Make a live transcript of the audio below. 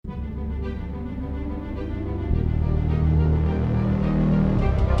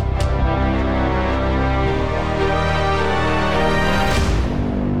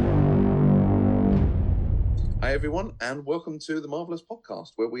everyone, and welcome to the Marvelous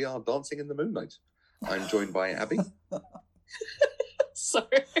Podcast, where we are dancing in the moonlight. I'm joined by Abby.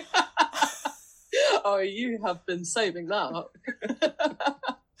 Sorry. Oh, you have been saving that up.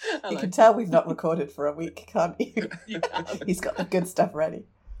 You can tell we've not recorded for a week, can't you? You can. He's got the good stuff ready.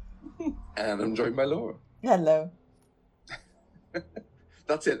 And I'm joined by Laura. Hello.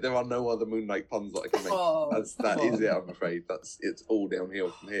 That's it. There are no other Moonlight puns that I can make. That is it, I'm afraid. It's all downhill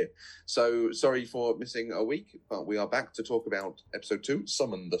from here. So, sorry for missing a week, but we are back to talk about episode 2,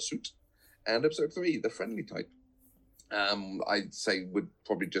 Summon the Suit, and episode 3, The Friendly Type. I'd say we're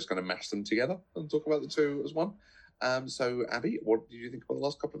probably just going to mash them together and talk about the two as one. So, Abby, what did you think about the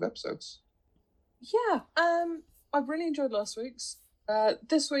last couple of episodes? Yeah, I really enjoyed last week's.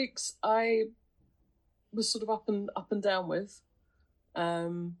 This week's I was sort of up and down with.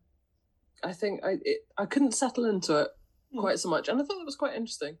 I think I couldn't settle into it quite so much, and I thought it was quite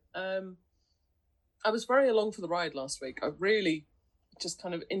interesting. I was very along for the ride last week. I really just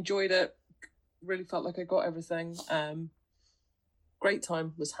kind of enjoyed it. Really felt like I got everything. Great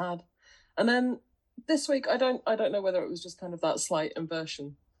time was had, and then this week I don't know whether it was just kind of that slight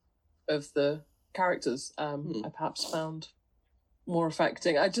inversion of the characters. I perhaps found more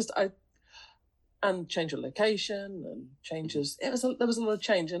affecting. And change of location and changes. There was a lot of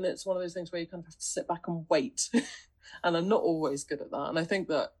change, and it's one of those things where you kind of have to sit back and wait. And I'm not always good at that. And I think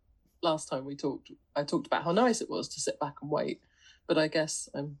that last time I talked about how nice it was to sit back and wait. But I guess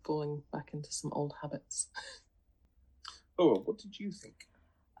I'm falling back into some old habits. Oh, what did you think?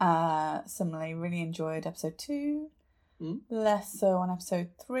 Similarly, really enjoyed episode 2. Less so on episode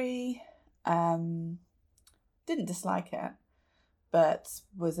 3. Didn't dislike it, but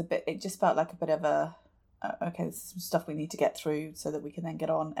it just felt like a bit of a, okay, this is some stuff we need to get through so that we can then get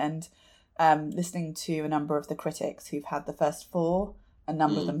on. And listening to a number of the critics who've had the first 4, a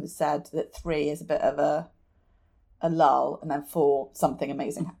number of them have said that 3 is a bit of a lull, and then 4, something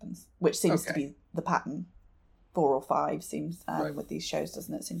amazing happens, which seems to be the pattern. 4 or 5 seems, with these shows,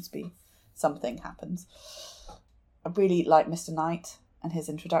 doesn't it? Seems to be something happens. I really like Mr. Knight and his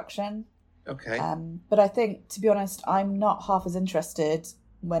introduction. Okay. But I think, to be honest, I'm not half as interested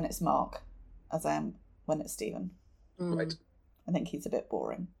when it's Mark as I am when it's Stephen. Right. I think he's a bit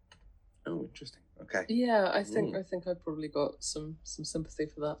boring. Oh, interesting. Okay. Yeah, I think I probably got some sympathy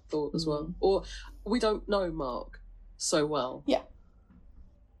for that thought as well. Or we don't know Mark so well. Yeah.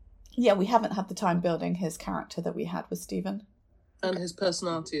 Yeah, we haven't had the time building his character that we had with Stephen. And his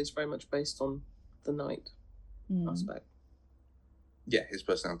personality is very much based on the Knight aspect. Yeah, his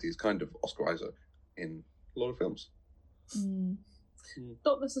personality is kind of Oscar Isaac in a lot of films.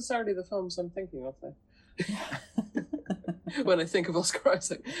 Not necessarily the films I'm thinking of, though. When I think of Oscar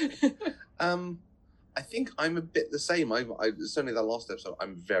Isaac. I think I'm a bit the same. I certainly that last episode,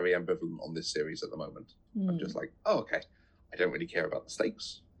 I'm very ambivalent on this series at the moment. I'm just like, oh, okay. I don't really care about the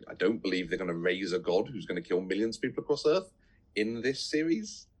stakes. I don't believe they're going to raise a god who's going to kill millions of people across Earth in this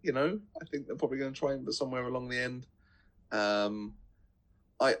series. You know, I think they're probably going to try and somewhere along the end.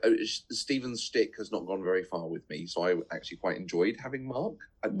 Stephen's shtick has not gone very far with me, so I actually quite enjoyed having Mark.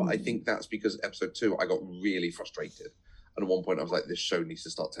 But I think that's because episode 2, I got really frustrated. And at one point I was like, this show needs to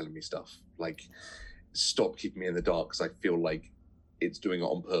start telling me stuff. Like, stop keeping me in the dark, because I feel like it's doing it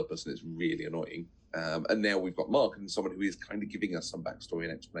on purpose and it's really annoying. And now we've got Mark and someone who is kind of giving us some backstory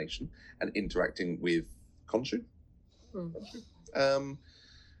and explanation and interacting with Khonshu.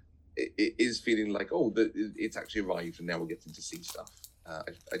 It is feeling like, it's actually arrived and now we're getting to see stuff. I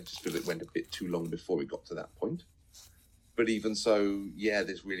just feel it went a bit too long before it got to that point. But even so, yeah,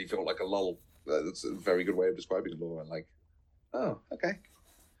 this really felt like a lull. That's a very good way of describing Laura. Like, oh, okay.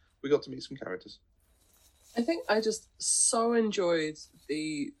 We got to meet some characters. I think I just so enjoyed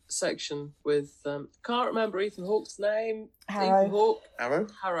the section with, can't remember Ethan Hawke's name. Harrow. Ethan Hawke.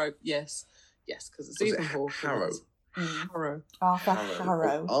 Harrow, yes. Yes, because it's Ethan Hawke. Harrow. Harrow. Arthur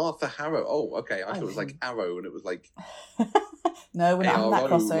Harrow. Oh, Arthur Harrow. Oh, okay. I thought it was like Arrow, and it was like no, we're not having that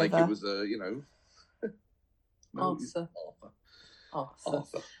crossover. Like it was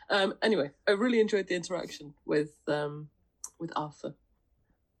Arthur. Anyway, I really enjoyed the interaction with Arthur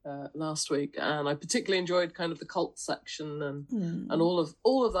last week, and I particularly enjoyed kind of the cult section and all of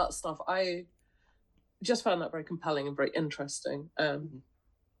that stuff. I just found that very compelling and very interesting. And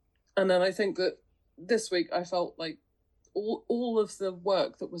then I think that this week I felt like all of the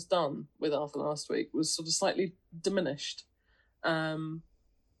work that was done with Arthur last week was sort of slightly diminished. He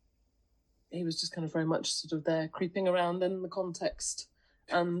was just kind of very much sort of there creeping around in the context,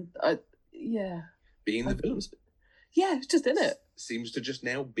 and being the villain. Yeah, it's just in it. Seems to just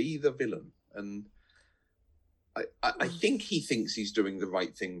now be the villain, and I think he thinks he's doing the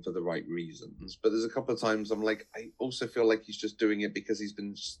right thing for the right reasons, but there's a couple of times I'm like, I also feel like he's just doing it because he's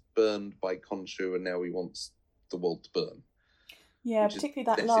been burned by Khonshu and now he wants the world to burn. Yeah, particularly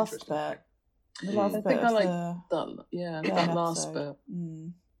that last bit. The last bit I like that. Yeah, that last bit.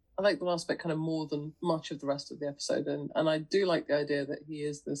 I like the last bit kind of more than much of the rest of the episode, and I do like the idea that he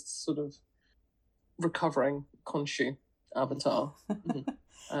is this sort of recovering Khonshu avatar.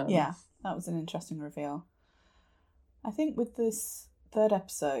 Yeah, that was an interesting reveal. I think with this third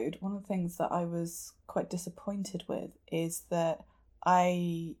episode, one of the things that I was quite disappointed with is that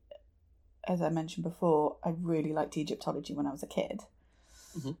as I mentioned before, I really liked Egyptology when I was a kid.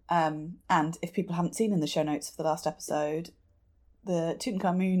 And if people haven't seen in the show notes for the last episode, the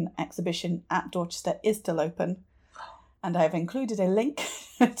Tutankhamun exhibition at Dorchester is still open. And I've included a link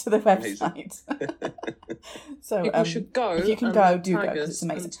to the website. So people should go. If you can go, do go, because it's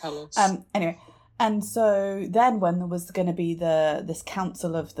amazing. Tell us. Anyway. And so then when there was going to be this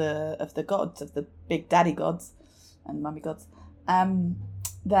council of the gods, of the big daddy gods and mummy gods, then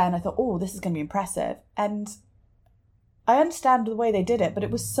I thought, oh, this is going to be impressive. And I understand the way they did it, but it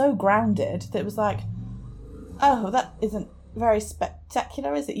was so grounded that it was like, oh, that isn't very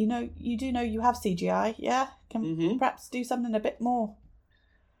spectacular, is it? You do know you have CGI, yeah? Can perhaps do something a bit more.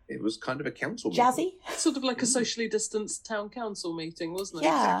 It was kind of a council jazzy meeting. Sort of like a socially distanced town council meeting, wasn't it?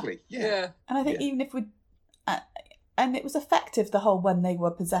 Yeah. Exactly. Yeah. And I think even if and it was effective, the whole when they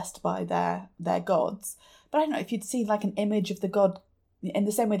were possessed by their gods. But I don't know if you'd seen like an image of the god in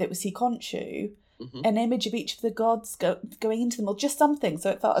the same way that we see Khonshu, an image of each of the gods going into them, or just something, so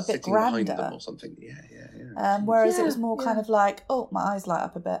it felt a bit grander. Behind them or something. Yeah. Whereas it was more kind of like, oh, my eyes light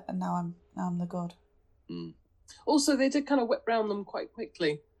up a bit, and now I'm the god. Also, they did kind of whip round them quite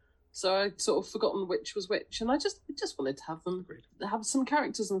quickly. So I'd sort of forgotten which was which, and I just wanted to have them have some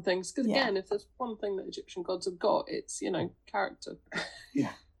characters and things. Because again, if there's one thing that Egyptian gods have got, it's character.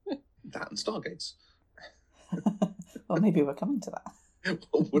 Yeah, that and Stargates. Well, maybe we're coming to that.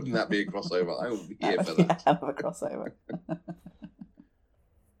 Well, wouldn't that be a crossover? I would be here for that. Yeah, hell of a crossover.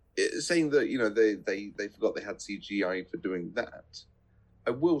 Saying that they forgot they had CGI for doing that. I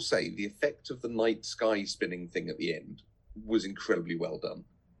will say the effect of the night sky spinning thing at the end was incredibly well done.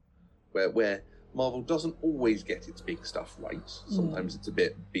 Where Marvel doesn't always get its big stuff right. Sometimes it's a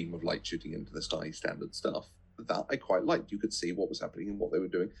bit beam of light shooting into the sky standard stuff. That I quite liked. You could see what was happening and what they were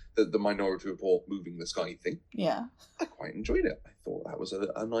doing. The Minority Report moving the sky thing. Yeah. I quite enjoyed it. I thought that was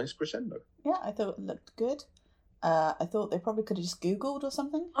a nice crescendo. Yeah, I thought it looked good. I thought they probably could have just Googled or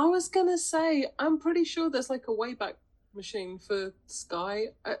something. I was going to say, I'm pretty sure there's like a Wayback Machine for Sky.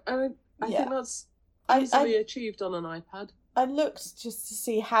 I think that's easily achieved on an iPad. I looked just to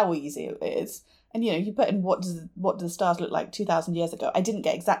see how easy it is. And, you put in what do the stars look like 2,000 years ago. I didn't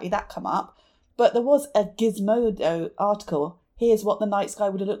get exactly that come up. But there was a Gizmodo article. Here's what the night sky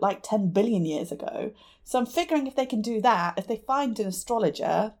would have looked like 10 billion years ago. So I'm figuring if they can do that, if they find an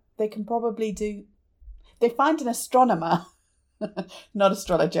astrologer, they can probably do... They find an astronomer, not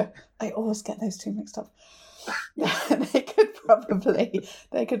astrologer. I always get those two mixed up. They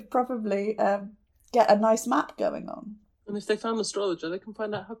could probably get a nice map going on. And if they found an astrologer, they can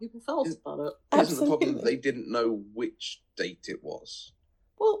find out how people felt about it. Isn't the problem that they didn't know which date it was?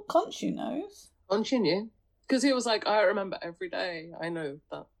 Well, Khonshu knows. Khonshu knew. Because he was like, I remember every day. I know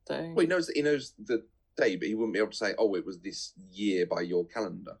that day. Well, he knows the day, but he wouldn't be able to say, oh, it was this year by your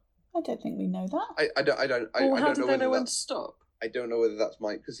calendar. I don't think we know that. I don't how did know they know when to stop? I don't know whether that's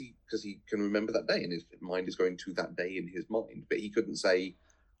because he can remember that day and his mind is going to that day in his mind, but he couldn't say.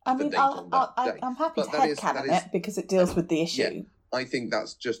 I mean, I'm happy to headcanon it because it deals with the issue. Yeah, I think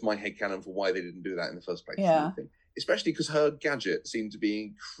that's just my headcanon for why they didn't do that in the first place. Yeah. Especially because her gadget seemed to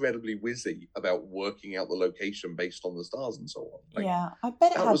be incredibly whizzy about working out the location based on the stars and so on. I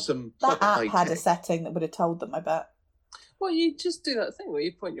bet that app had a tech. Setting that would have told them, I bet. Well, you just do that thing where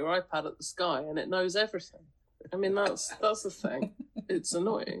you point your iPad at the sky and it knows everything. I mean, that's the thing. It's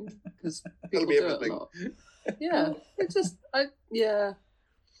annoying because people do it a lot. Yeah,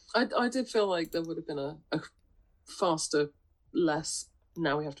 I did feel like there would have been a faster, less,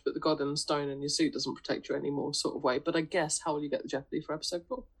 now we have to put the god in the stone and your suit doesn't protect you anymore sort of way. But I guess how will you get the Jeopardy for episode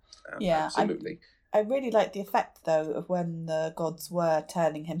 4? Yeah, absolutely. I really liked the effect, though, of when the gods were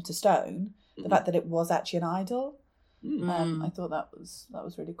turning him to stone, the fact that it was actually an idol. I thought that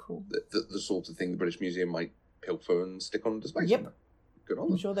was really cool. The sort of thing the British Museum might pilfer and stick on display. Yep. Good on I'm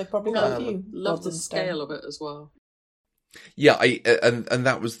them. sure they've probably got a few. Love the scale of it as well. Yeah, and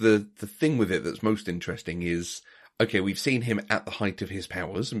that was the thing with it that's most interesting is, okay, we've seen him at the height of his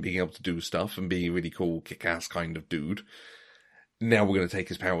powers and being able to do stuff and being a really cool kick-ass kind of dude. now we're going to take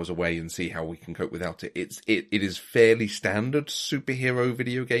his powers away and see how we can cope without it. It is fairly standard superhero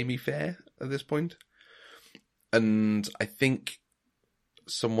video gamey fare at this point. And I think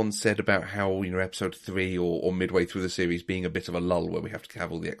someone said about how, episode 3 or midway through the series being a bit of a lull where we have to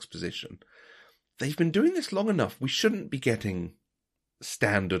have all the exposition. They've been doing this long enough. We shouldn't be getting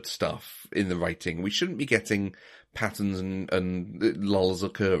standard stuff in the writing. We shouldn't be getting patterns and lulls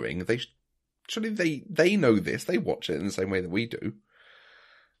occurring. They know this. They watch it in the same way that we do.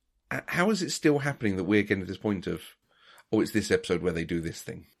 How is it still happening that we're getting to this point of, it's this episode where they do this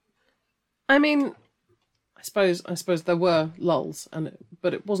thing? I mean, I suppose there were lulls,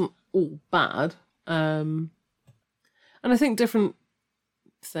 but it wasn't all bad. And I think different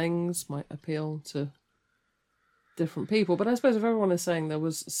things might appeal to different people. But I suppose if everyone is saying there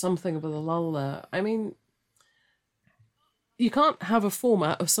was something of a lull there, I mean, you can't have a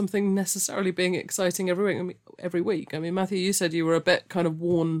format of something necessarily being exciting every week. I mean, Matthew, you said you were a bit kind of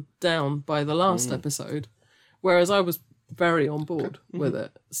worn down by the last episode, whereas I was very on board with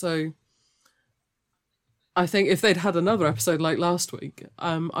it. So I think if they'd had another episode like last week,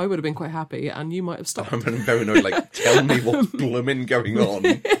 I would have been quite happy, and you might have stopped. I'm very annoyed, like, tell me what's blooming going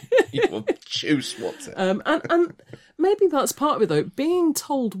on. You'll choose what's it. And maybe that's part of it, though. Being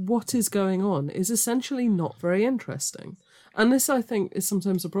told what is going on is essentially not very interesting. And this, I think, is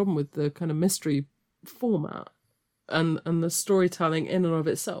sometimes a problem with the kind of mystery format and the storytelling in and of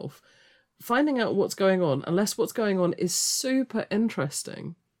itself. Finding out what's going on, unless what's going on is super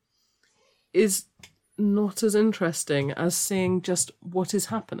interesting, is not as interesting as seeing just what is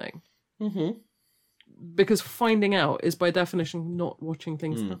happening. Mm-hmm. Because finding out is by definition not watching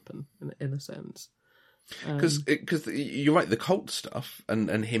things happen, in a sense. Because you're right, the cult stuff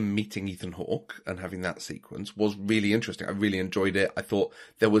and him meeting Ethan Hawke and having that sequence was really interesting. I really enjoyed it. I thought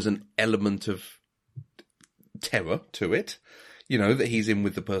there was an element of terror to it, that he's in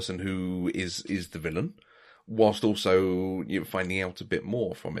with the person who is the villain, whilst also finding out a bit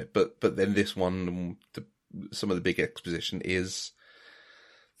more from it. But then this one, some of the big exposition is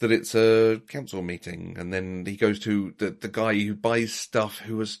that it's a council meeting, and then he goes to the guy who buys stuff,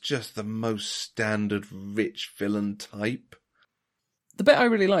 who was just the most standard rich villain type. The bit I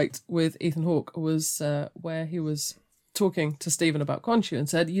really liked with Ethan Hawke was where he was talking to Stephen about Khonshu and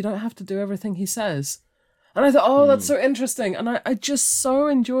said, you don't have to do everything he says. And I thought, that's so interesting. And I just so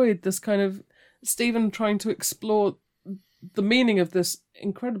enjoyed this kind of Stephen trying to explore the meaning of this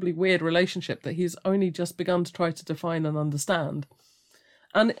incredibly weird relationship that he's only just begun to try to define and understand.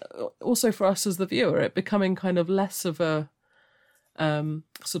 And also for us as the viewer, it becoming kind of less of a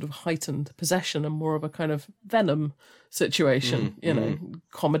sort of heightened possession and more of a kind of Venom situation,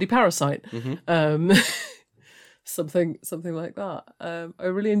 comedy Parasite, something like that. I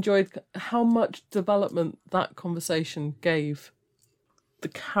really enjoyed how much development that conversation gave the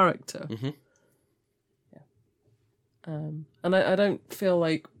character. And I don't feel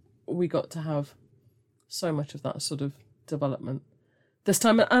like we got to have so much of that sort of development this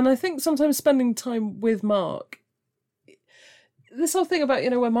time. And I think sometimes spending time with Mark, this whole thing about,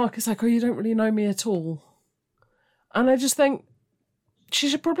 where Mark is like, you don't really know me at all. And I just think, she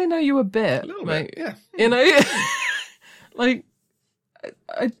should probably know you a bit. A little bit, yeah. Like,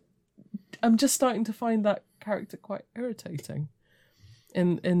 I'm just starting to find that character quite irritating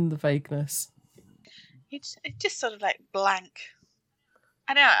in the vagueness. It's just sort of like blank.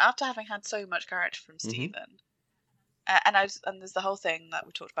 I know, after having had so much character from Stephen, and there's the whole thing that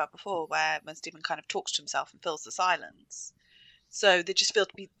we talked about before, where when Stephen kind of talks to himself and fills the silence. So they just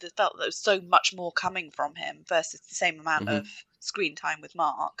felt that there was so much more coming from him versus the same amount of screen time with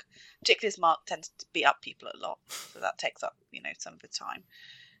Mark. Particularly as Mark tends to beat up people a lot, so that takes up some of the time.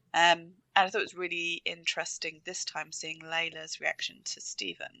 And I thought it was really interesting this time seeing Layla's reaction to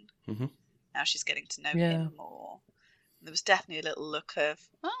Stephen. Now she's getting to know him more. There was definitely a little look of,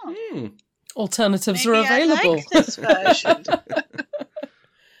 alternatives are available. I like this version.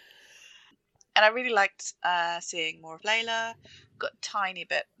 And I really liked seeing more of Layla. Got a tiny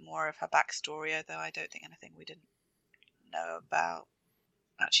bit more of her backstory, although I don't think anything we didn't know about.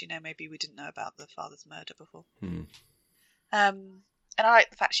 Actually, no, maybe we didn't know about the father's murder before. And I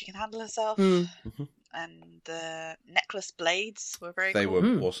like the fact she can handle herself. And the necklace blades were very cool. They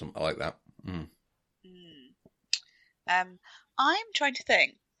were awesome. I like that. I'm trying to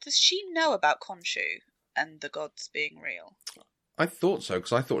think. Does she know about Khonshu and the gods being real? I thought so,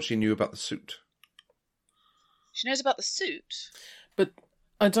 because I thought she knew about the suit. She knows about the suit? But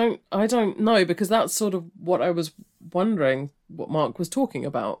I don't know, because that's sort of what I was wondering what Mark was talking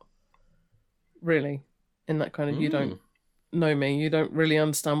about, really. In that kind of, you don't know me, you don't really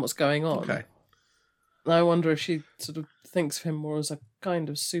understand what's going on. Okay. I wonder if she sort of thinks of him more as a kind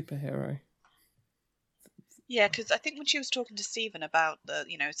of superhero. Yeah, because I think when she was talking to Stephen about the,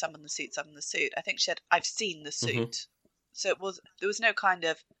 some in the suit, I think she said, "I've seen the suit." So there was no kind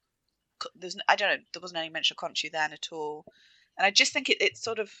of, I don't know, there wasn't any mention of Khonshu then at all. And I just think it's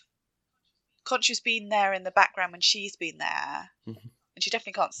sort of, Khonshu's been there in the background when she's been there, and she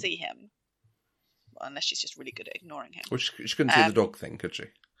definitely can't see him, unless she's just really good at ignoring him. Well, she couldn't see the dog thing, could she?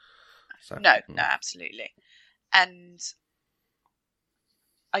 So, no, absolutely. And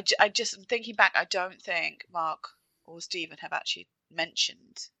I just, thinking back, I don't think Mark or Stephen have actually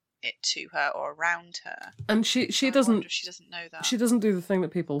mentioned it to her or around her. And she doesn't. She doesn't know that. She doesn't do the thing that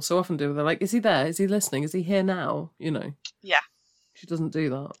people so often do. They're like, "Is he there? Is he listening? Is he here now?" Yeah. She doesn't do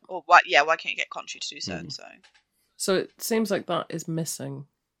that. Or why can't you get Khonshu to do so and so? So it seems like that is missing.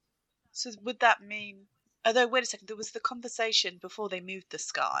 So would that mean? Although, wait a second, there was the conversation before they moved the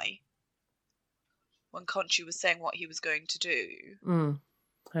sky, when Khonshu was saying what he was going to do.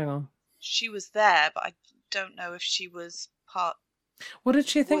 Hang on. She was there, but I don't know if she was part. What did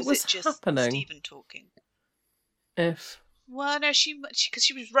she think was just happening? Stephen talking. Well, no, because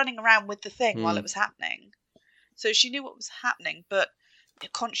she was running around with the thing while it was happening, so she knew what was happening. But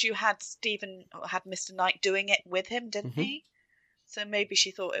Khonshu had Mr. Knight doing it with him, didn't he? So maybe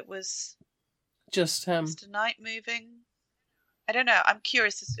she thought it was just him. Mr. Knight moving. I don't know. I'm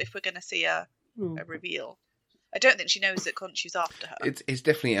curious if we're going to see a reveal. I don't think she knows that Khonshu's after her. It's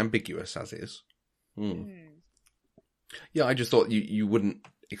definitely ambiguous as is. Yeah, I just thought you wouldn't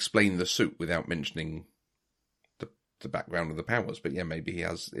explain the suit without mentioning the background of the powers. But yeah, maybe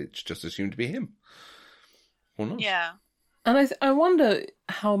it's just assumed to be him. Or not. Yeah. And I wonder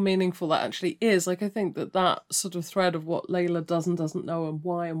how meaningful that actually is. Like, I think that sort of thread of what Layla does and doesn't know and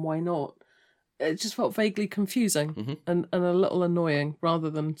why not, it just felt vaguely confusing and a little annoying rather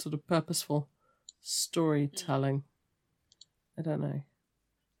than sort of purposeful storytelling. I don't know.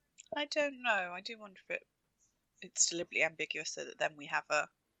 I don't know. I do wonder if it's deliberately ambiguous so that then we have a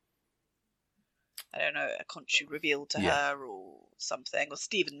Khonshu reveal to her or something, or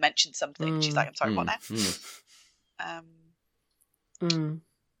Stephen mentioned something and she's like, "I'm sorry, what now?"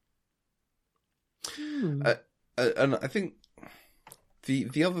 And I think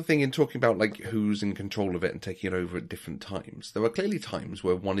the other thing in talking about like who's in control of it and taking it over at different times, there are clearly times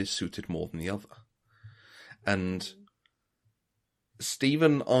where one is suited more than the other. And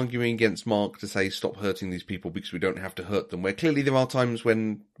Stephen arguing against Mark to say stop hurting these people because we don't have to hurt them, where clearly there are times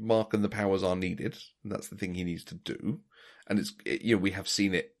when Mark and the powers are needed, and that's the thing he needs to do. And we have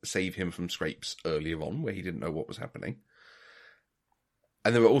seen it save him from scrapes earlier on where he didn't know what was happening.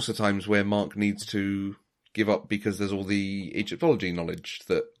 And there are also times where Mark needs to give up because there's all the Egyptology knowledge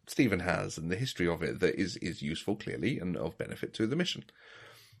that Stephen has and the history of it that is useful, clearly, and of benefit to the mission.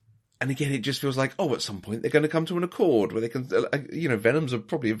 And again, it just feels like, at some point they're going to come to an accord where they can, Venom's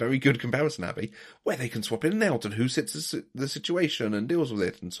probably a very good comparison, Abby, where they can swap in and out and who sits the situation and deals with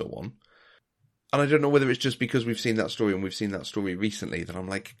it and so on. And I don't know whether it's just because we've seen that story and we've seen that story recently that I'm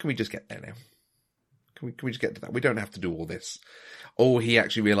like, can we just get there now? Can we just get to that? We don't have to do all this. Or he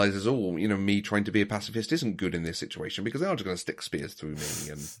actually realises, me trying to be a pacifist isn't good in this situation because they are just going to stick spears through me.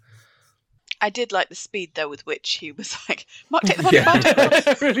 And I did like the speed, though, with which he was like, "Mark, take the money back."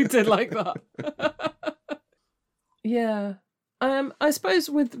 I really did like that. Yeah. I suppose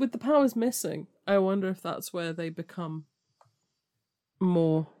with the powers missing, I wonder if that's where they become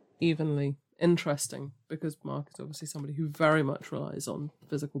more evenly interesting, because Mark is obviously somebody who very much relies on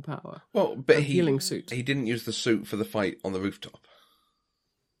physical power. Well, but healing suit. He didn't use the suit for the fight on the rooftop.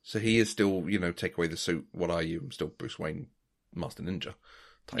 So he is still, take away the suit. What are you? I'm still Bruce Wayne, Master Ninja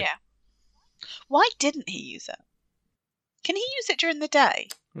type. Yeah. Why didn't he use it? Can he use it during the day?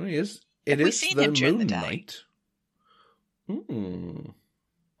 Well, he is. It Have we is seen the him during the Moon day? Knight.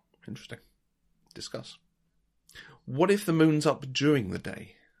 Interesting. Discuss. What if the moon's up during the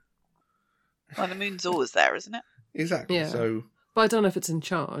day? Well, the moon's always there, isn't it? Exactly. Yeah. So, but I don't know if it's in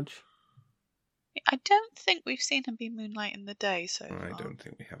charge. I don't think we've seen him be Moonlight in the day so far. I don't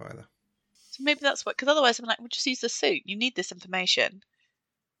think we have either. So maybe that's what, because otherwise I'm like, well, just use the suit. You need this information.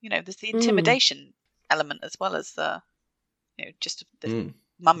 There's the intimidation element as well as the, just the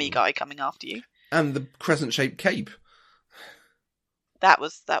mummy guy coming after you. And the crescent-shaped cape. That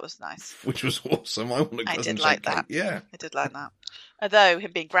was nice. Which was awesome. I want a crescent-shaped I did like cape. that. Yeah. I did like that. Although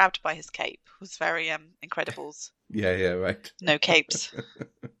him being grabbed by his cape was very Incredibles. Yeah, right. No capes.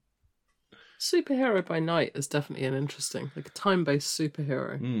 Superhero by night is definitely an interesting, like a time-based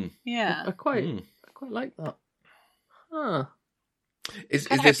superhero. Yeah. I quite like that. Huh.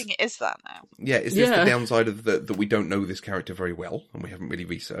 I'm hoping it is that now. Yeah, is this the downside of that we don't know this character very well and we haven't really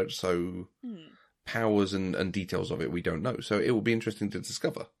researched, so powers and details of it we don't know. So it will be interesting to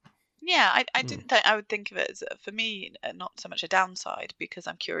discover. Yeah, I didn't think I would think of it as, for me, not so much a downside, because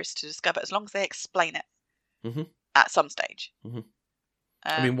I'm curious to discover, as long as they explain it at some stage.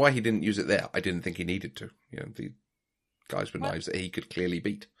 I mean, why he didn't use it there, I didn't think he needed to. The guys with knives that he could clearly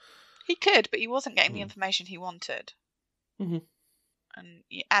beat. He could, but he wasn't getting the information he wanted. And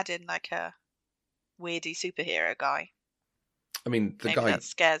you add in like a weirdy superhero guy. I mean, the Maybe guy that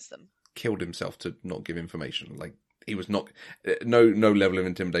scares them. Killed himself to not give information. Like, he was not... No level of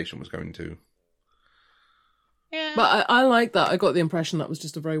intimidation was going to... Yeah. But I like that. I got the impression that was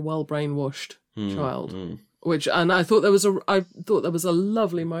just a very well brainwashed child. And I thought there was a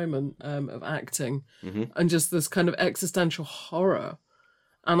lovely moment of acting and just this kind of existential horror.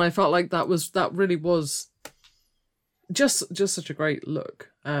 And I felt like that really was just such a great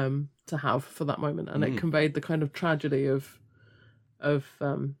look to have for that moment, and it conveyed the kind of tragedy of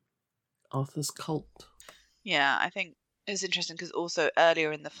Arthur's cult. Yeah, I think it was interesting because also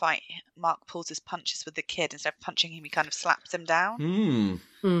earlier in the fight, Mark pulls his punches with the kid. Instead of punching him, he kind of slaps him down.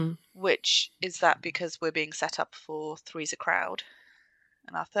 Which is that because we're being set up for Three's a Crowd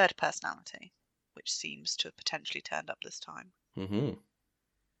and our third personality, which seems to have potentially turned up this time.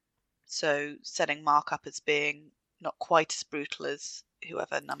 So setting Mark up as being not quite as brutal as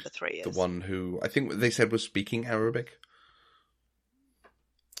whoever number 3 is. The one who I think they said was speaking Arabic.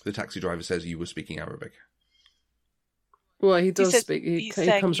 The taxi driver says you were speaking Arabic. Well, he does speak. He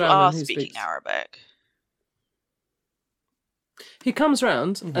comes round and he speaking speaks Arabic. He comes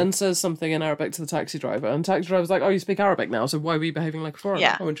round and says something in Arabic to the taxi driver, and the taxi driver's like, "Oh, you speak Arabic now, so why were you behaving like a foreigner?"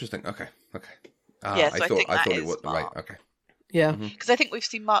 Yeah. Oh, interesting. Okay. Yeah, so I thought it was right. Okay. Yeah. Because I think we've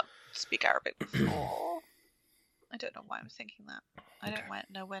seen Mark speak Arabic before. I don't know why I'm thinking that. I don't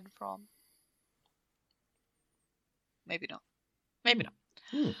know when from. Maybe not.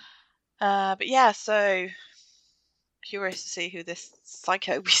 But yeah, so curious to see who this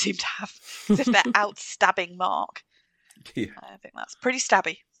psycho we seem to have. As if they're out stabbing Mark. Yeah. I think that's pretty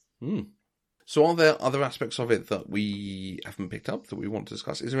stabby. So are there other aspects of it that we haven't picked up that we want to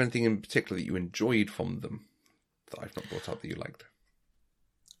discuss? Is there anything in particular that you enjoyed from them that I've not brought up that you liked?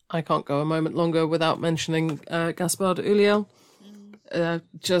 I can't go a moment longer without mentioning Gaspard Ulliel.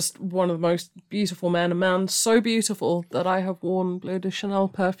 Just one of the most beautiful men, a man so beautiful that I have worn Bleu de Chanel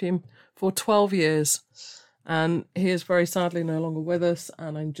perfume for 12 years. And he is very sadly no longer with us,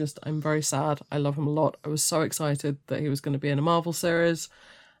 and I'm very sad. I love him a lot. I was so excited that he was going to be in a Marvel series,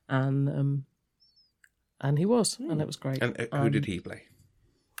 and he was, and it was great. And who did he play?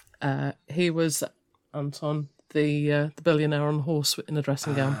 He was Anton, the billionaire on a horse in a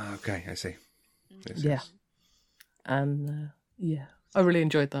dressing gown. Okay, I see. Yes. And I really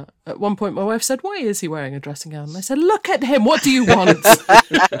enjoyed that. At one point, my wife said, "Why is he wearing a dressing gown?" And I said, "Look at him. What do you want?"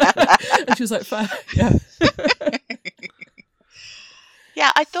 And she was like, "Fair, yeah."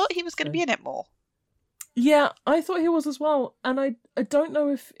 Yeah, I thought he was going to be in it more. Yeah, I thought he was as well, and I don't know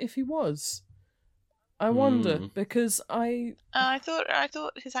if he was. I wonder because I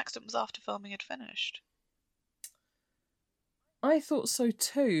thought his accident was after filming had finished. I thought so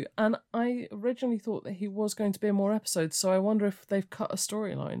too, and I originally thought that he was going to be in more episodes, so I wonder if they've cut a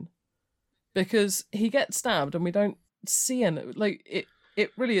storyline. Because he gets stabbed and we don't see it. Like,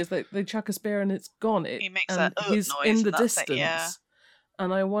 it really is, like, they chuck a spear and it's gone. He makes and that he's noise in the and that's it, distance. yeah.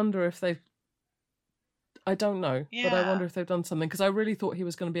 And I wonder if they've... I don't know, but I wonder if they've done something, because I really thought he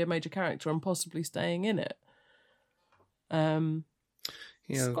was going to be a major character and possibly staying in it.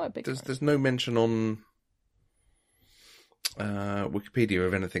 It's quite a big there's no mention on Wikipedia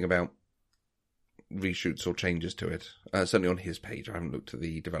of anything about reshoots or changes to it. Certainly on his page. I haven't looked at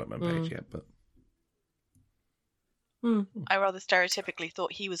the development page yet, but I rather stereotypically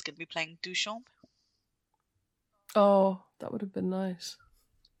thought he was going to be playing Duchamp. Oh, that would have been nice.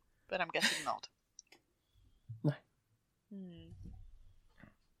 But I'm guessing not. No.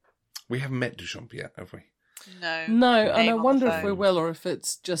 We haven't met Duchamp yet, have we? No. No, and I wonder if we will, or if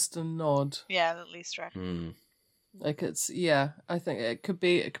it's just a nod. Yeah, at least right. Like I think it could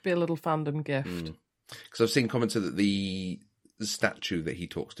be a little fandom gift. Because I've seen comments that the statue that he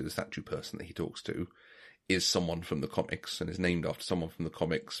talks to, the statue person that he talks to, is someone from the comics and is named after someone from the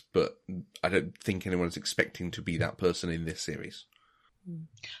comics, but I don't think anyone's expecting to be that person in this series.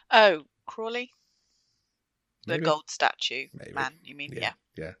 Oh, Crawley? The Maybe. gold statue Maybe. man, you mean?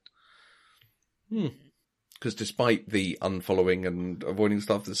 Yeah. Because despite the unfollowing and avoiding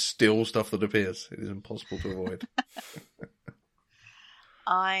stuff, there's still stuff that appears. It is impossible to avoid.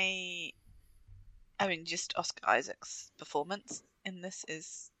 I mean, just Oscar Isaac's performance in this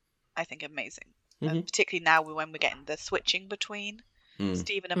is, I think, amazing. Particularly now when we're getting the switching between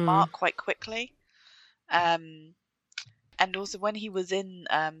Stephen and Mark quite quickly. And also when he was in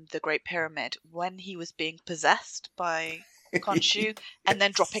the Great Pyramid, when he was being possessed by Khonshu and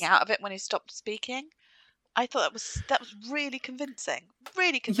then dropping out of it when he stopped speaking, I thought that was really convincing,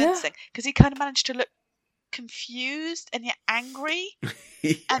 because he kind of managed to look confused and yet angry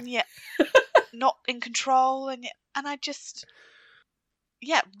and yet not in control, and I just,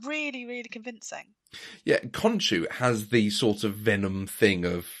 really, really convincing. Yeah, Khonshu has the sort of Venom thing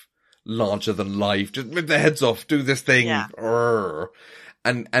of larger than life, just rip their heads off, do this thing. Yeah.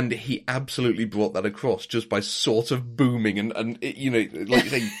 And he absolutely brought that across just by sort of booming and like you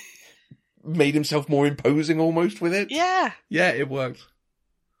say, made himself more imposing almost with it. Yeah. Yeah, it worked.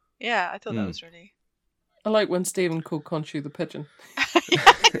 Yeah, I thought that was really... I like when Stephen called Khonshu the pigeon.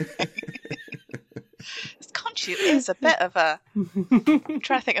 Khonshu is a bit of a... I'm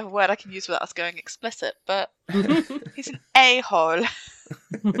trying to think of a word I can use without us going explicit, but he's an a-hole.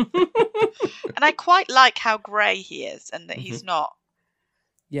 And I quite like how grey he is, and that he's not...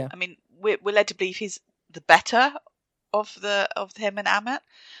 Yeah. I mean, we're led to believe he's the better of him and Ammit,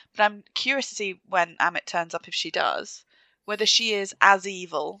 but I'm curious to see when Ammit turns up, if she does, whether she is as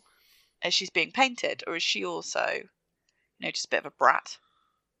evil as she's being painted, or is she also, just a bit of a brat.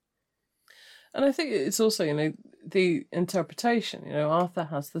 And I think it's also, the interpretation. Arthur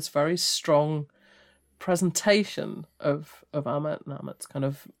has this very strong presentation of Ammit and Ammit's kind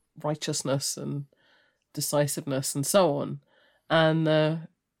of righteousness and decisiveness and so on. And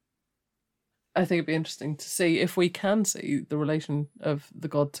I think it'd be interesting to see if we can see the relation of the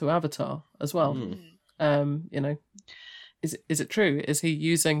god to Avatar as well. Is it true? Is he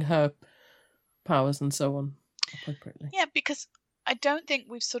using her powers and so on appropriately? Yeah, because I don't think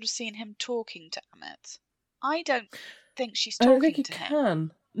we've sort of seen him talking to Ammit. I don't think she's talking to him. I don't think he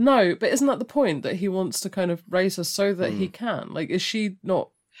can. No, but isn't that the point, that he wants to kind of raise her so that he can? Like, is she not...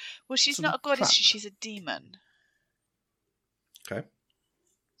 Well, she's not a goddess, she's a demon. Okay.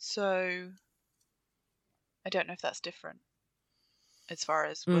 So, I don't know if that's different as far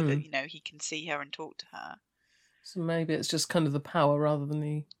as whether, he can see her and talk to her. So maybe it's just kind of the power rather than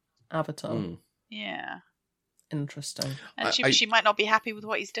the avatar. Yeah. Interesting. And she might not be happy with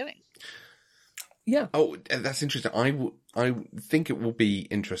what he's doing. Yeah. Oh, that's interesting. I think it will be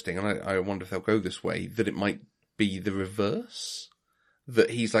interesting, and I wonder if they'll go this way, that it might be the reverse.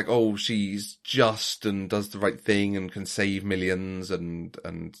 That he's like, oh, she's just and does the right thing and can save millions and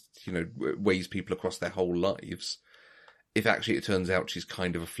weighs people across their whole lives. If actually it turns out she's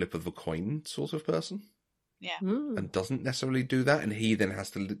kind of a flip of a coin sort of person. Yeah. And doesn't necessarily do that, and he then has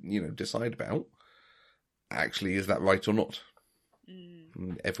to, decide about, actually, is that right or not?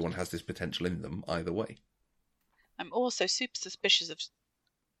 Everyone has this potential in them either way. I'm also super suspicious of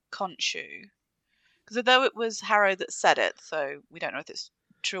Khonshu, because although it was Harrow that said it, so we don't know if it's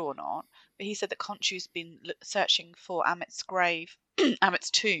true or not, but he said that Khonshu's been searching for Ammit's grave,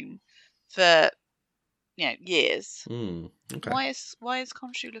 Ammit's tomb, for years. Okay. Why is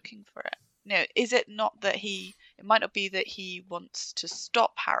Khonshu looking for it? Is it not that it might not be that he wants to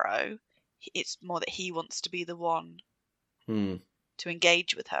stop Harrow, it's more that he wants to be the one to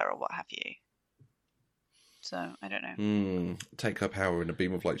engage with her or what have you. So, I don't know. Take her power in a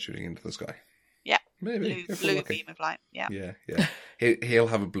beam of light shooting into the sky. Yeah. Maybe. Blue beam of light, yeah. Yeah. He'll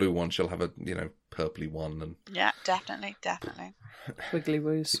have a blue one, she'll have a, purpley one. And yeah, definitely. Wiggly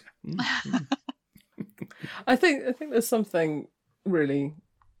woos. I think there's something really,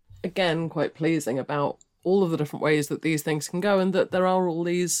 again, quite pleasing about all of the different ways that these things can go, and that there are all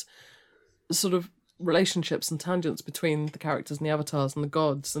these sort of relationships and tangents between the characters and the avatars and the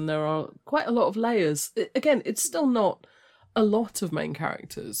gods, and there are quite a lot of layers. Again, it's still not a lot of main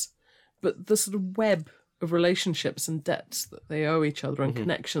characters, but the sort of web of relationships and debts that they owe each other and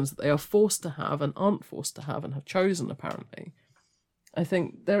connections that they are forced to have and aren't forced to have and have chosen, apparently. I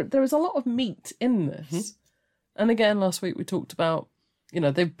think there is a lot of meat in this. And again, last week we talked about,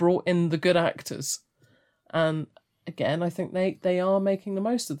 they've brought in the good actors. And again, I think they are making the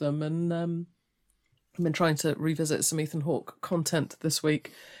most of them. And I've been trying to revisit some Ethan Hawke content this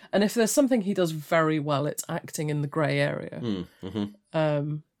week. And if there's something he does very well, it's acting in the grey area.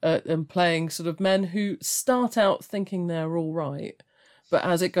 And playing sort of men who start out thinking they're all right, but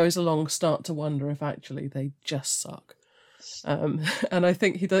as it goes along start to wonder if actually they just suck. And I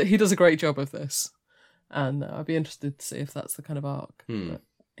think he does a great job of this. And I'd be interested to see if that's the kind of arc that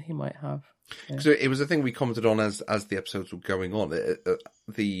he might have. Yeah. So it was a thing we commented on as the episodes were going on.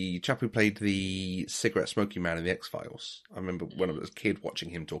 The chap who played the cigarette smoking man in the X-Files, I remember when I was a kid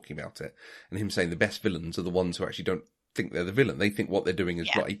watching him talking about it, and him saying the best villains are the ones who actually don't think they're the villain. They think what they're doing is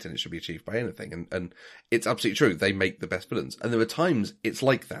right and it should be achieved by anything. And it's absolutely true. They make the best villains. And there are times it's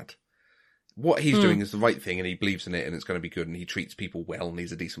like that. what he's doing is the right thing, and he believes in it, and it's going to be good, and he treats people well, and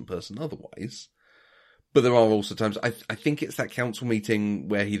he's a decent person otherwise. But there are also times, I think it's that council meeting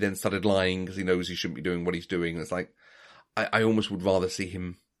where he then started lying because he knows he shouldn't be doing what he's doing. And it's like, I almost would rather see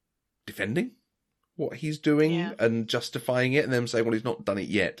him defending what he's doing and justifying it, and then saying, well, he's not done it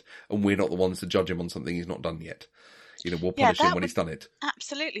yet, and we're not the ones to judge him on something he's not done yet. We'll punish him when he's done it.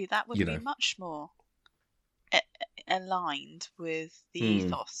 Absolutely, that would be much more aligned with the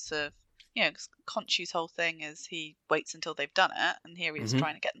ethos of, because Khonshu's whole thing is he waits until they've done it, and here he is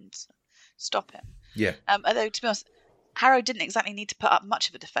trying to get them to stop him. Yeah. Although, to be honest, Harrow didn't exactly need to put up much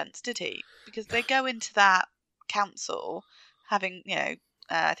of a defence, did he? Because they go into that council having,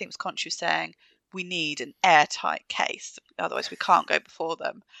 I think it was Khonshu saying, we need an airtight case, otherwise we can't go before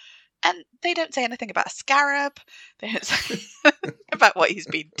them. And they don't say anything about a scarab. They don't say about what he's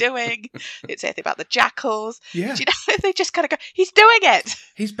been doing. They don't say anything about the jackals. Yeah. They just kind of go, he's doing it.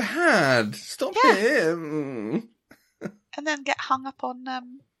 He's bad. Stop him. And then get hung up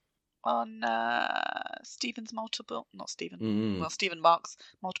on Stephen Mark's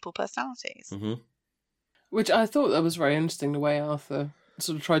multiple personalities. Mm-hmm. Which I thought that was very interesting, the way Arthur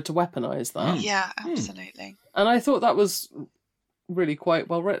sort of tried to weaponise that. Yeah, absolutely. And I thought that was really quite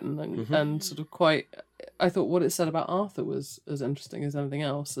well written and sort of quite... I thought what it said about Arthur was as interesting as anything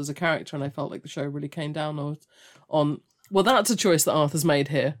else as a character, and I felt like the show really came down on well, that's a choice that Arthur's made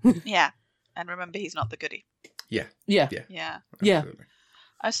here. Yeah. And remember, he's not the goodie. Yeah. Absolutely.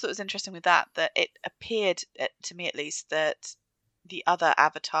 I just thought it was interesting with that it appeared, to me at least, that the other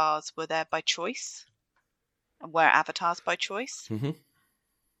avatars were there by choice, and were avatars by choice,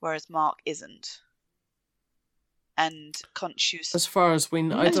 whereas Mark isn't. And Khonshu's... As far as we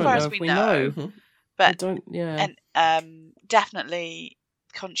know. I don't know if we know. But I don't, And definitely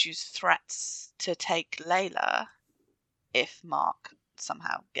Khonshu's threats to take Layla if Mark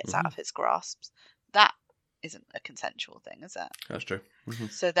somehow gets out of his grasp, that isn't a consensual thing, is it? That's true.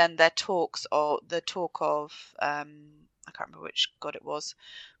 So then their talk of I can't remember which god it was,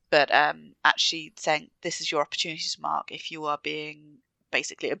 but actually saying this is your opportunity, Mark, if you are being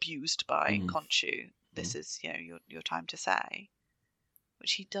basically abused by Khonshu, this is your time to say,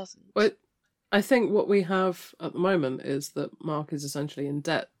 which he doesn't. But I think what we have at the moment is that Mark is essentially in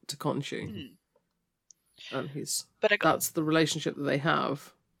debt to Khonshu, and that's the relationship that they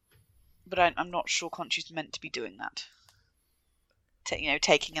have. But I'm not sure Khonshu's meant to be doing that. Taking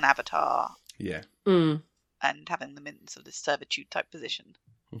an avatar, and having them in sort of this servitude type position.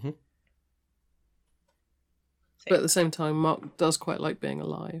 But at the same time, Mark does quite like being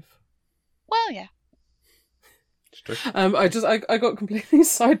alive. Well, yeah. It's true. I got completely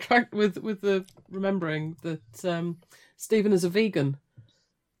sidetracked with the remembering that Stephen is a vegan,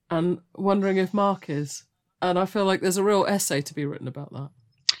 and wondering if Mark is, and I feel like there's a real essay to be written about that.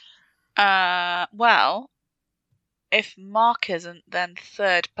 Well, if Mark isn't, then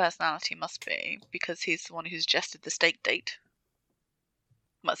third personality must be, because he's the one who suggested the steak date.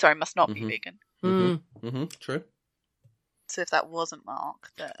 Sorry, must not be vegan. True. So if that wasn't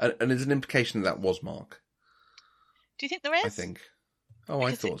Mark, and there's an implication that was Mark. Do you think there is? I think. Oh,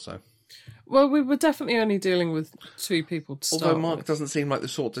 I thought so. Well, we were definitely only dealing with two people to start. Although Mark with. doesn't seem like the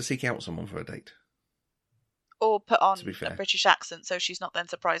sort to seek out someone for a date. Or put on a British accent so she's not then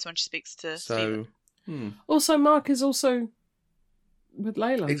surprised when she speaks to Stephen. Also, Mark is also with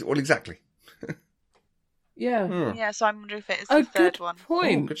Layla. Well, exactly. Yeah. Yeah, so I'm wondering if it is the third one.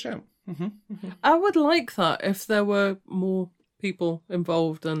 Point. Oh, good shout. I would like that if there were more people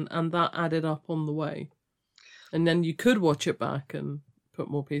involved and that added up on the way. And then you could watch it back and put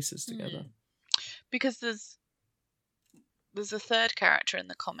more pieces together. Because there's a third character in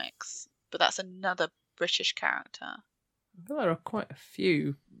the comics, but that's another British character. I think there are quite a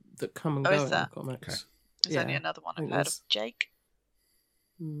few that come and go in the comics. Okay. There's only another one I've heard of, Jake.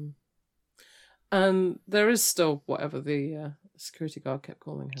 And there is still whatever the security guard kept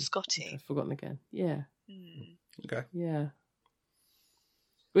calling him. Scotty. I've forgotten again. Yeah. Okay. Yeah.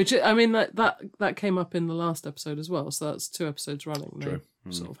 Which, I mean, that came up in the last episode as well, so that's 2 episodes running. True.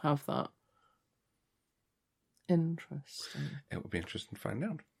 They sort of have that. Interesting. It would be interesting to find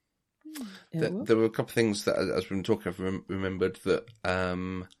out. There were a couple of things that, as we've been talking, I've remembered that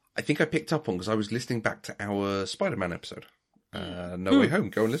I think I picked up on because I was listening back to our Spider-Man episode. No Way Home.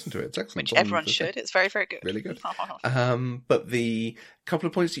 Go and listen to it. It's excellent. Which everyone should. It's very, very good. Really good. But the couple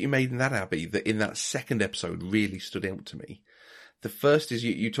of points that you made in that, Abby, that in that second episode really stood out to me. The first is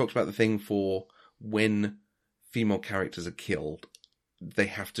you talked about the thing for when female characters are killed, they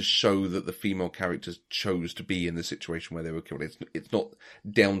have to show that the female characters chose to be in the situation where they were killed. It's not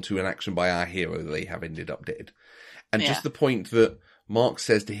down to an action by our hero that they have ended up dead. And just the point that Mark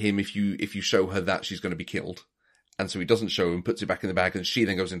says to him, if you show her that, she's going to be killed. And so he doesn't show her and puts it back in the bag, and she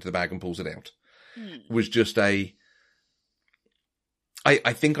then goes into the bag and pulls it out. Was just I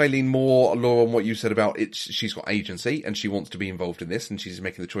think I lean more, Laura, on what you said about it. She's got agency and she wants to be involved in this and she's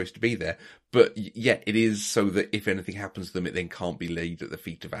making the choice to be there. But yeah, it is so that if anything happens to them, it then can't be laid at the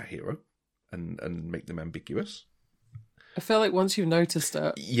feet of our hero and make them ambiguous. I feel like once you've noticed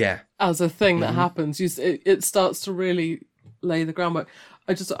it, yeah, as a thing that happens, it starts to really lay the groundwork.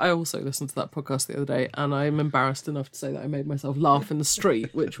 I also listened to that podcast the other day, and I'm embarrassed enough to say that I made myself laugh in the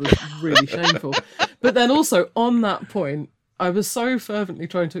street, which was really shameful. But then also on that point, I was so fervently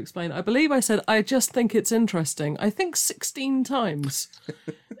trying to explain. I believe I said, I just think it's interesting. I think 16 times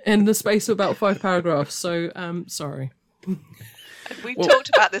in the space of about 5 paragraphs. So, sorry. We've talked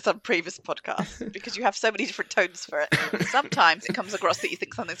about this on previous podcasts because you have so many different tones for it. Sometimes it comes across that you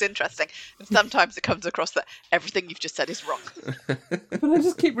think something's interesting, and sometimes it comes across that everything you've just said is wrong. But I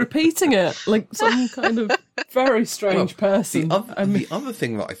just keep repeating it like some kind of very strange person. The other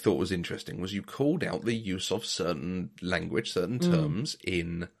thing that I thought was interesting was you called out the use of certain language, certain terms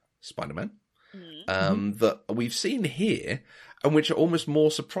in Spider-Man that we've seen here, and which are almost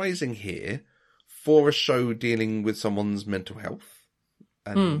more surprising here for a show dealing with someone's mental health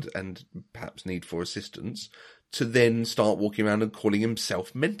and perhaps need for assistance, to then start walking around and calling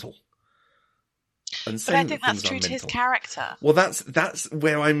himself mental. And but I think that's true to his character. Well, that's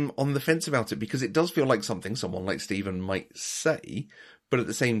where I'm on the fence about it, because it does feel like something someone like Stephen might say, but at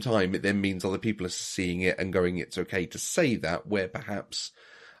the same time, it then means other people are seeing it and going, it's okay to say that, where perhaps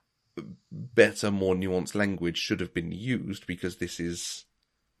better, more nuanced language should have been used, because this is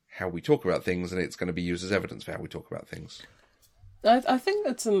how we talk about things, and it's going to be used as evidence for how we talk about things. I think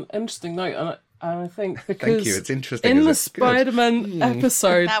that's an interesting note, and I think because thank you, it's interesting. In the Spider-Man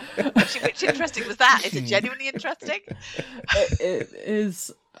episode, now, which interesting was that? Is it genuinely interesting? It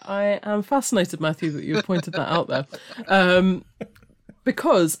is. I am fascinated, Matthew, that you pointed that out there,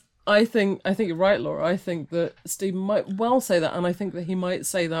 because I think you're right, Laura. I think that Stephen might well say that, and I think that he might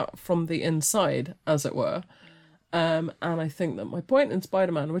say that from the inside, as it were. And I think that my point in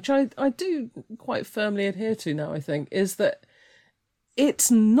Spider-Man, which I do quite firmly adhere to now, I think, is that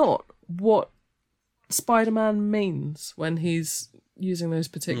it's not what Spider-Man means when he's using those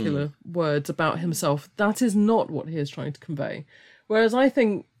particular words about himself. That is not what he is trying to convey. Whereas I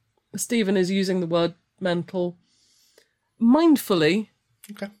think Stephen is using the word mental mindfully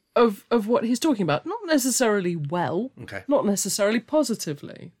of what he's talking about. Not necessarily not necessarily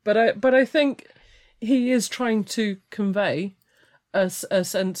positively, but I think he is trying to convey a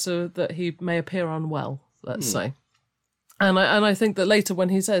sense of that he may appear unwell, let's say. And I think that later when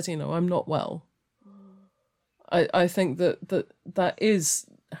he says, I'm not well, I think that is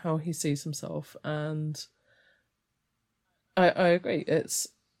how he sees himself. And I agree. It's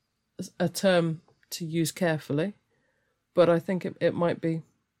a term to use carefully, but I think it might be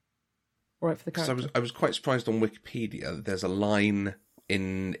right for the character. I was quite surprised on Wikipedia. There's a line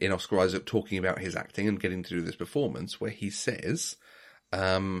in Oscar Isaac talking about his acting and getting to do this performance where he says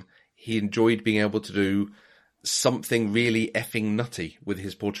he enjoyed being able to do something really effing nutty with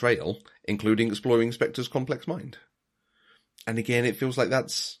his portrayal, including exploring Spectre's complex mind. And again, it feels like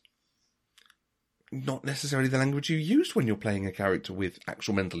that's not necessarily the language you use when you're playing a character with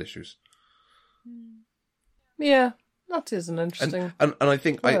actual mental issues. Yeah, that is an interesting and I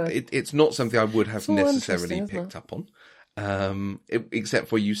think it's not something I would have necessarily picked up on, except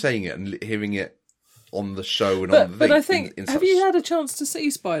for you saying it and hearing it on the show and on the thing. But I think, have you had a chance to see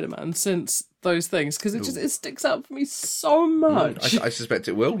Spider-Man since those things? Because it sticks out for me so much. I suspect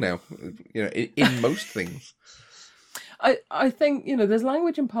it will now, in most things. I think, there's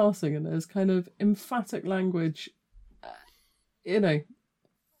language in passing and there's kind of emphatic language. The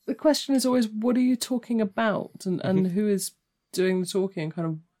question is always, what are you talking about? And who is doing the talking and kind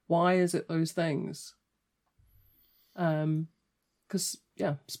of why is it those things? Because,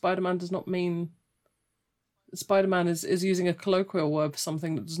 Spider-Man does not mean... Spider-Man is using a colloquial word for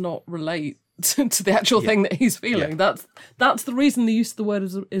something that does not relate to the actual thing that he's feeling. Yeah. That's the reason the use of the word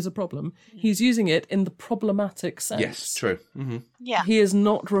is a problem. He's using it in the problematic sense. Yes, true. Mm-hmm. Yeah. He is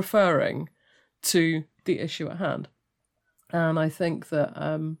not referring to the issue at hand. And I think that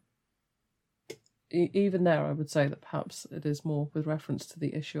even there, I would say that perhaps it is more with reference to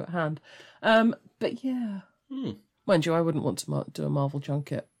the issue at hand. But yeah. Mind you, I wouldn't want to do a Marvel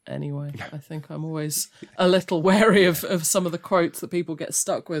junket anyway. I think I'm always a little wary of some of the quotes that people get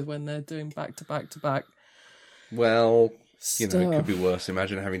stuck with when they're doing back to back. Well, it could be worse.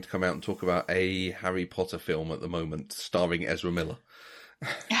 Imagine having to come out and talk about a Harry Potter film at the moment starring Ezra Miller.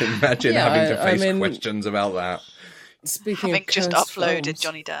 Imagine having to face questions about that. Speaking having of just cursed uploaded films,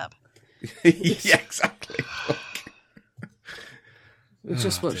 Johnny Depp. Yeah, exactly. we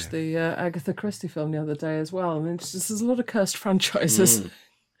just watched the Agatha Christie film the other day as well, and it's just, there's a lot of cursed franchises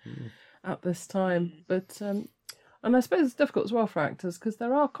at this time. But and I suppose it's difficult as well for actors because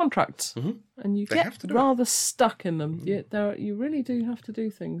there are contracts, and you get rather stuck in them. You really do have to do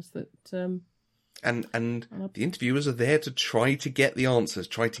things that. And the interviewers are there to try to get the answers,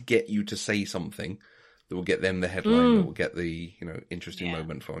 try to get you to say something that will get them the headline, that will get the interesting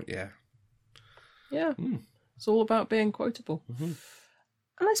moment for it. Yeah. It's all about being quotable. And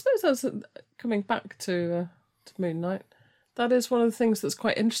I suppose that's coming back to Moon Knight. That is one of the things that's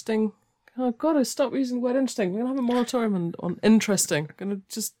quite interesting. I've got to stop using the word interesting. We're going to have a moratorium on interesting. I'm going to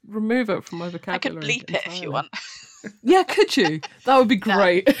just remove it from my vocabulary. I could bleep it if you want. Yeah, could you? That would be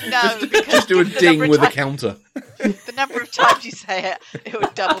great. No, just do a ding with a counter. The number of times you say it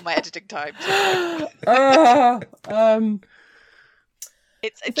would double my editing time.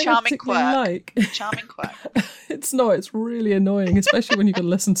 It's a charming quirk. Charming quirk. It's not. It's really annoying, especially when you can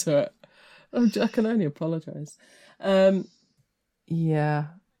listen to it. I can only apologise. Yeah.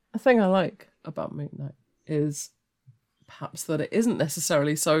 A thing I like about Moon Knight is perhaps that it isn't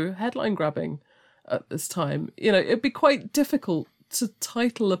necessarily so headline grabbing at this time. It'd be quite difficult to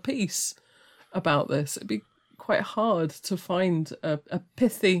title a piece about this. It'd be quite hard to find a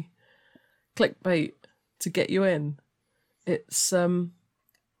pithy clickbait to get you in. It's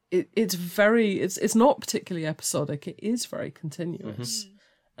it's not particularly episodic. It is very continuous.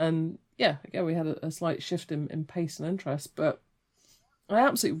 And yeah, again, we had a slight shift in pace and interest, but I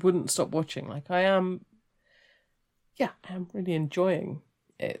absolutely wouldn't stop watching. I am really enjoying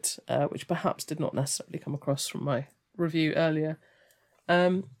it, which perhaps did not necessarily come across from my review earlier.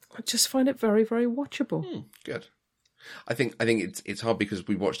 I just find it very, very watchable. Good. I think it's hard because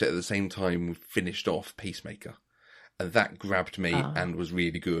we watched it at the same time we finished off Peacemaker, and that grabbed me and was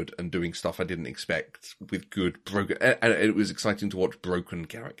really good and doing stuff I didn't expect with good broken. And it was exciting to watch broken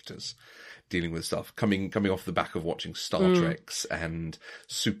characters dealing with stuff coming off the back of watching Star Treks and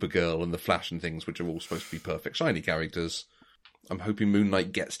Supergirl and The Flash and things, which are all supposed to be perfect shiny characters. I'm hoping Moon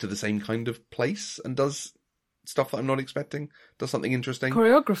Knight gets to the same kind of place and does stuff that I'm not expecting. Does something interesting.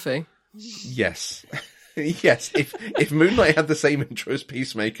 Choreography. Yes. Yes. If Moon Knight had the same intro as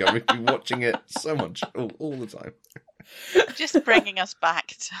Peacemaker, we'd be watching it so much all the time. Just bringing us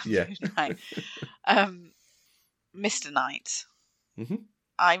back to Moon Knight. Mr. Knight.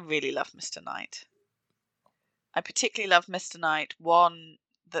 I really love Mr. Knight. I particularly love Mr. Knight. One,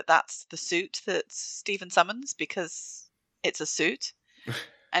 that's the suit that Stephen summons because it's a suit.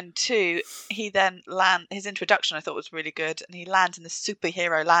 And two, he then his introduction I thought was really good, and he lands in the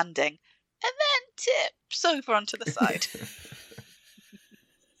superhero landing and then tips over onto the side.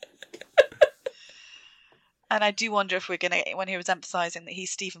 And I do wonder if we're going to, when he was emphasising that he's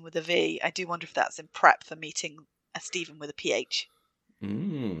Stephen with a V, I do wonder if that's in prep for meeting a Stephen with a PH.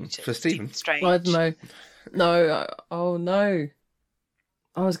 For Stephen? Strange. Well, I don't know. No, oh no.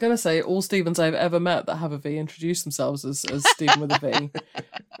 I was going to say all Stephens I've ever met that have a V introduce themselves as Stephen with a V.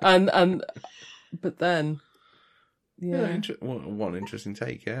 But then, yeah. One interesting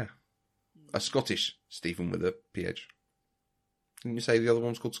take, yeah. A Scottish Stephen with a PH. Didn't you say the other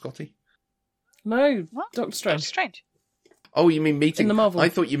one's called Scotty? No, What? Doctor Strange. Doctor Strange. Oh, you mean meeting? In the Marvel. I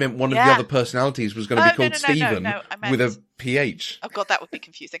thought you meant one of the other personalities was going to be called Stephen I meant... with a PH. Oh God, that would be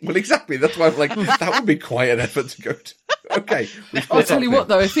confusing. Well, exactly. That's why I'm like, that would be quite an effort to go to. Okay. I'll tell you what,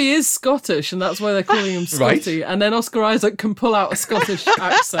 though, if he is Scottish, and that's why they're calling him Scotty, and then Oscar Isaac can pull out a Scottish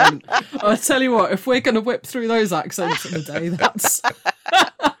accent, I'll tell you what, if we're going to whip through those accents in a day, that's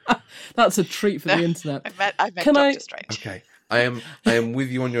a treat for the internet. I meant Doctor Strange. Okay. I am with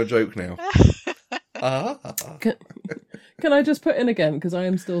you on your joke now. Can I just put in again, because I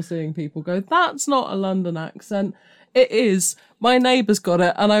am still seeing people go, that's not a London accent. It is. My neighbour's got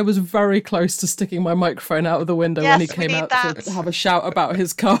it, and I was very close to sticking my microphone out of the window when he came out to have a shout about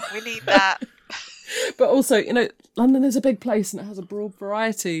his car. We need that. But also, London is a big place, and it has a broad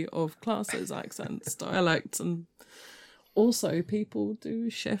variety of classes, accents, dialects, and also people do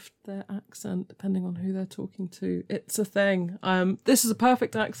shift their accent depending on who they're talking to. It's a thing. This is a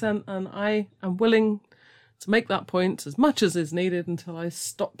perfect accent, and I am willing to make that point as much as is needed until I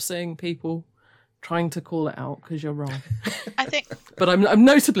stop seeing people trying to call it out because you're wrong. I think, but I'm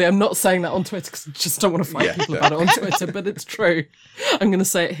not saying that on Twitter because I just don't want to fight people about it on Twitter. But it's true. I'm going to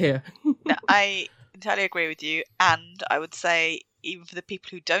say it here. No, I entirely agree with you, and I would say even for the people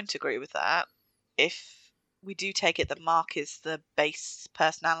who don't agree with that, if we do take it that Mark is the base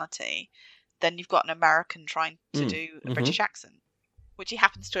personality, then you've got an American trying to do a British accent, which he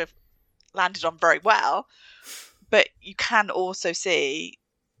happens to have landed on very well. But you can also see,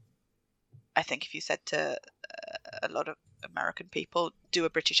 I think if you said to a lot of American people, do a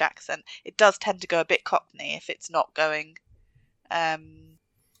British accent, it does tend to go a bit Cockney if it's not going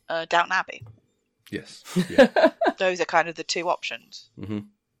Downton Abbey. Yes. Yeah. Those are kind of the two options. Mm-hmm.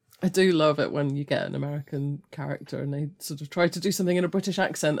 I do love it when you get an American character and they sort of try to do something in a British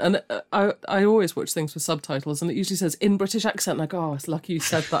accent. And I always watch things with subtitles and it usually says in British accent. And I go, oh, it's lucky you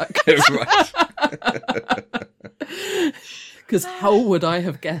said that. Right. Because how would I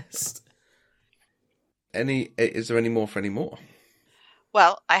have guessed? Is there any more for any more?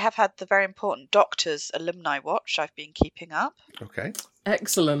 Well, I have had the very important Doctors alumni watch I've been keeping up. Okay.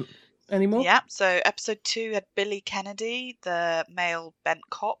 Excellent. Any more? Yeah, so episode 2 had Billy Kennedy, the male bent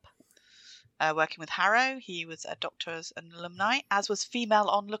cop, working with Harrow. He was a Doctors and alumni, as was female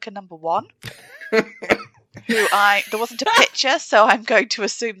onlooker number 1. There wasn't a picture, so I'm going to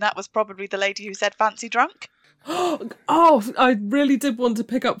assume that was probably the lady who said fancy drunk. Oh, I really did want to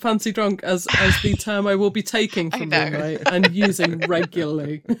pick up fancy drunk as the term I will be taking from Moonlight and using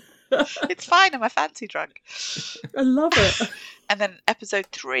regularly. It's fine, I'm a fancy drunk. I love it. And then episode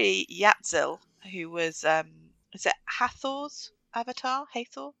 3, Yatzil, who was, is it Hathor's avatar?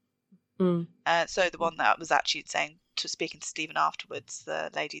 Hathor? Mm. So the one that was actually speaking to Stephen afterwards,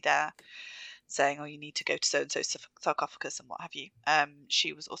 the lady there, saying, oh, you need to go to so-and-so sarcophagus and what have you.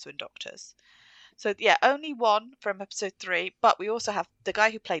 She was also in Doctors. So, yeah, only one from episode 3, but we also have the guy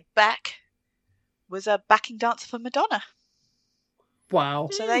who played Beck was a backing dancer for Madonna. Wow.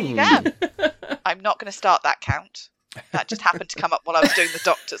 So there you go. I'm not going to start that count. That just happened to come up while I was doing the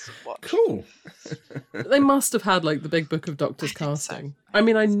Doctors watch. Cool. They must have had like the big book of Doctors casting. So. I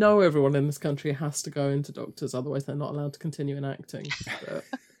mean, I know everyone in this country has to go into Doctors, otherwise they're not allowed to continue in acting.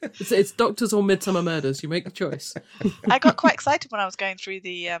 But it's Doctors or Midsummer Murders. You make the choice. I got quite excited when I was going through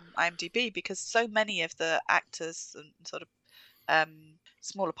the IMDb because so many of the actors and sort of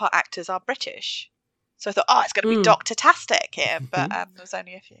smaller part actors are British. So I thought, it's going to be Doctor-tastic here, but there was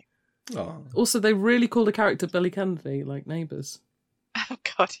only a few. Oh. Also, they really called a character Billy Kennedy, like Neighbours. Oh,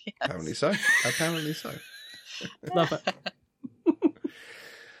 God, yes. Apparently so. Apparently so. Love it.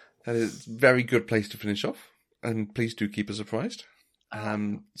 That is a very good place to finish off. And please do keep us apprised.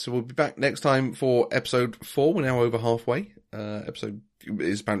 So we'll be back next time for episode 4. We're now over halfway. Episode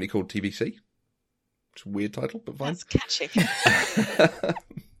is apparently called TBC. It's a weird title, but fine. That's catchy.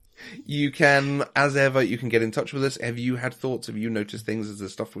 You can, as ever, you can get in touch with us. Have you had thoughts? Have you noticed things? Is there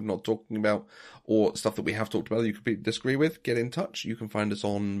stuff we're not talking about or stuff that we have talked about that you completely disagree with? Get in touch. You can find us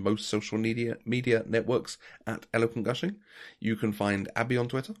on most social media networks at Eloquent Gushing. You can find Abby on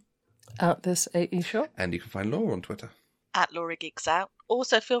Twitter. At this AE Shop. And you can find Laura on Twitter. At Laura Geeks Out.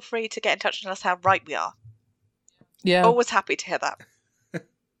 Also, feel free to get in touch and tell us how right we are. Yeah. Always happy to hear that.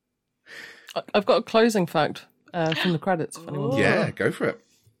 I've got a closing fact from the credits. If anyone wants. Yeah, go for it.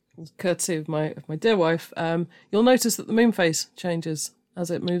 Courtesy of my dear wife. You'll notice that the moon phase changes as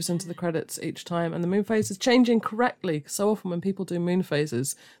it moves into the credits each time, and the moon phase is changing correctly. So often when people do moon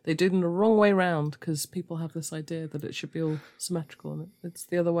phases, they do them the wrong way round because people have this idea that it should be all symmetrical, and it's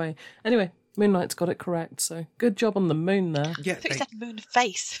the other way. Anyway, Moonlight's got it correct, so good job on the moon there. Yeah, I thought you said moon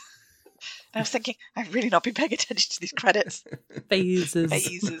face. And I was thinking, I've really not been paying attention to these credits.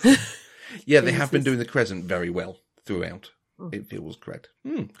 Phases. Yeah, they have been doing the crescent very well throughout. It feels correct.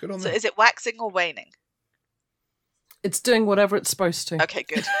 Good on So them. is it waxing or waning? It's doing whatever it's supposed to. Okay,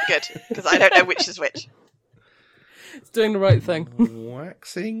 good. Because I don't know which is which. It's doing the right thing.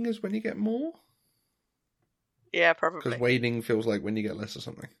 Waxing is when you get more? Yeah, probably. Because waning feels like when you get less or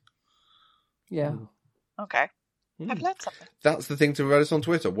something. Yeah. Okay. I've learned something. That's the thing to write us on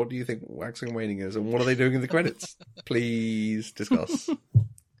Twitter. What do you think waxing and waning is, and what are they doing in the credits? Please discuss.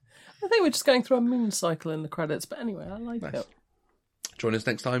 I think we're just going through a moon cycle in the credits, but anyway, I like it. Join us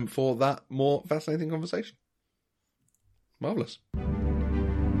next time for that more fascinating conversation. Marvellous.